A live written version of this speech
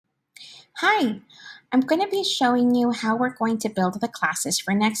Hi, I'm going to be showing you how we're going to build the classes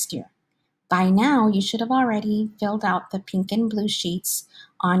for next year. By now, you should have already filled out the pink and blue sheets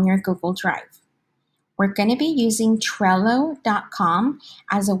on your Google Drive. We're going to be using Trello.com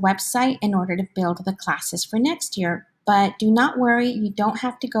as a website in order to build the classes for next year. But do not worry, you don't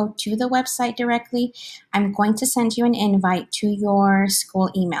have to go to the website directly. I'm going to send you an invite to your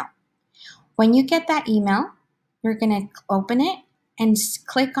school email. When you get that email, you're going to open it and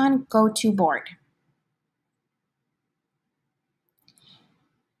click on Go to Board.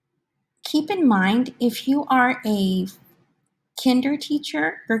 Keep in mind, if you are a kinder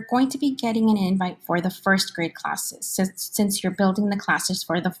teacher, you're going to be getting an invite for the first grade classes since you're building the classes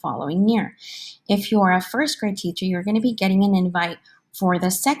for the following year. If you are a first grade teacher, you're going to be getting an invite for the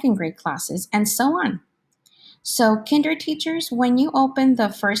second grade classes and so on. So kinder teachers, when you open the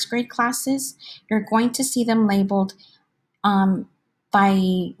first grade classes, you're going to see them labeled by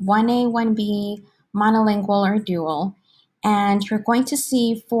 1A, 1B, monolingual, or dual. And you're going to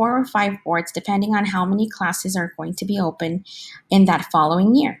see 4 or 5 boards depending on how many classes are going to be open in that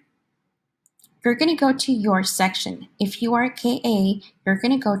following year. You're going to go to your section. If you are KA, you're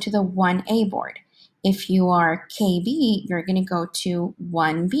going to go to the 1A board. If you are KB, you're going to go to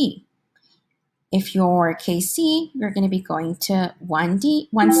 1B. If you're KC, you're going to be going to 1D,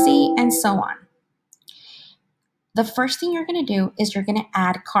 1C, and so on. The first thing you're going to do is you're going to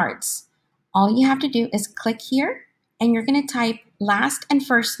add cards. All you have to do is click here, and you're going to type last and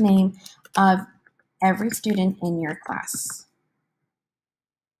first name of every student in your class.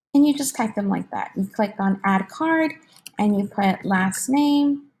 And you just type them like that. You click on Add Card, and you put last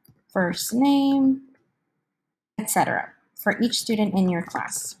name, first name, etc. for each student in your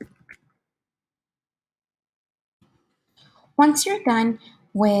class. Once you're done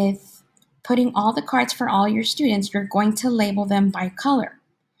with putting all the cards for all your students, you're going to label them by color.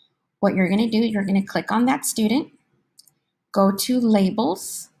 What you're going to do, you're going to click on that student, go to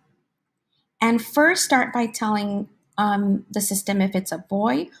Labels, and first start by telling the system if it's a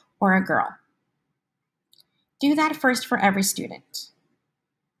boy or a girl. Do that first for every student.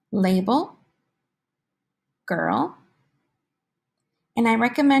 Label, girl, and I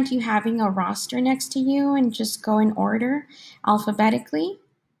recommend you having a roster next to you and just go in order alphabetically,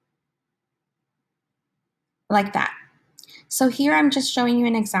 like that. So here I'm just showing you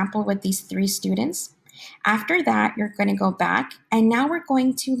an example with these 3 students. After that, you're going to go back, and now we're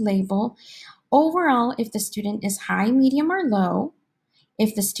going to label overall if the student is high, medium, or low,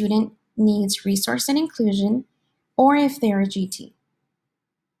 if the student needs resource and inclusion, or if they're a GT.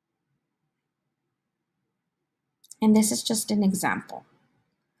 And this is just an example.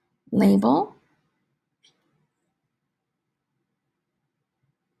 Label,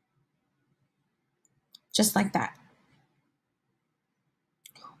 just like that.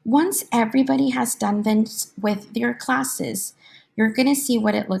 Once everybody has done this with their classes, you're going to see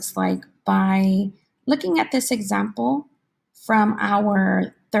what it looks like by looking at this example from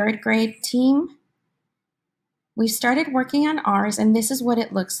our 3rd grade team. We started working on ours, and this is what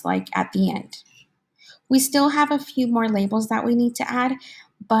it looks like at the end. We still have a few more labels that we need to add,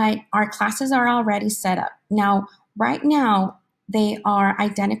 but our classes are already set up. Now, right now, they are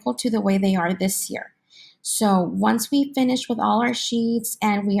identical to the way they are this year. So once we finish with all our sheets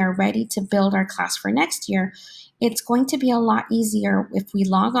and we are ready to build our class for next year, it's going to be a lot easier if we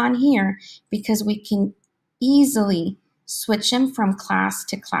log on here because we can easily switch them from class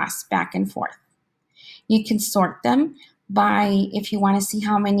to class back and forth. You can sort them by if you want to see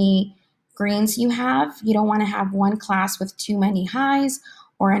how many greens you have. You don't want to have one class with too many highs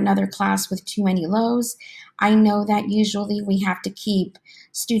or another class with too many lows. I know that usually we have to keep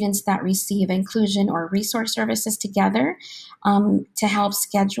students that receive inclusion or resource services together to help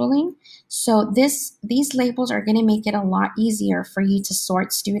scheduling. So these labels are going to make it a lot easier for you to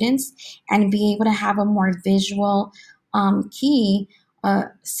sort students and be able to have a more visual key,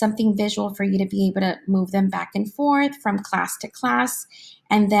 something visual for you to be able to move them back and forth from class to class,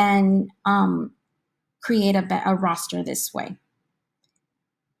 and then create a roster this way.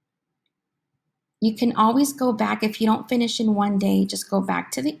 You can always go back. If you don't finish in one day, just go back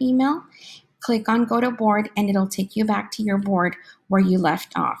to the email, click on Go to Board, and it'll take you back to your board where you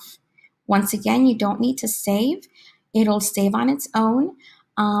left off. Once again, you don't need to save. It'll save on its own.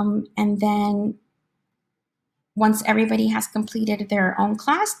 And then once everybody has completed their own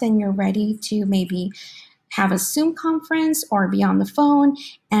class, then you're ready to maybe have a Zoom conference or be on the phone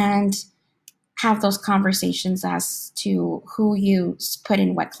and have those conversations as to who you put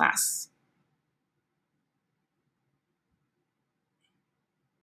in what class.